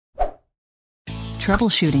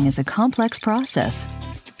Troubleshooting is a complex process,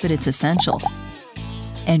 but it's essential.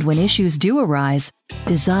 And when issues do arise,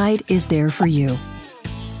 Dezide is there for you.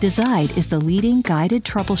 Dezide is the leading guided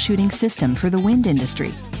troubleshooting system for the wind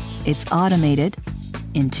industry. It's automated,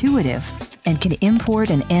 intuitive, and can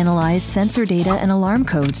import and analyze sensor data and alarm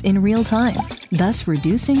codes in real time, thus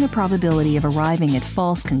reducing the probability of arriving at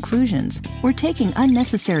false conclusions or taking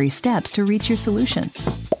unnecessary steps to reach your solution.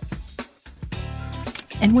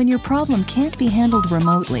 And when your problem can't be handled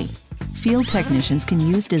remotely, field technicians can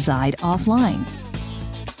use Dezide offline.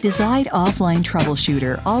 Dezide Offline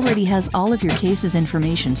Troubleshooter already has all of your case's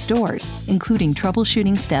information stored, including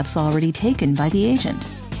troubleshooting steps already taken by the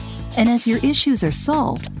agent. And as your issues are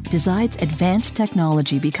solved, Dezide's advanced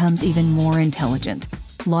technology becomes even more intelligent,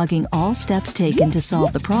 logging all steps taken to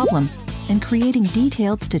solve the problem and creating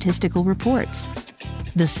detailed statistical reports.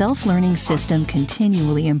 The self-learning system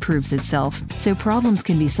continually improves itself, so problems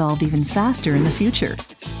can be solved even faster in the future.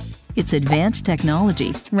 It's advanced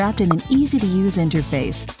technology wrapped in an easy-to-use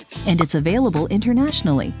interface, and it's available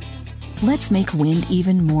internationally. Let's make wind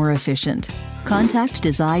even more efficient. Contact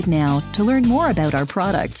Dezide now to learn more about our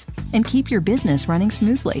products and keep your business running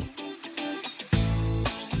smoothly.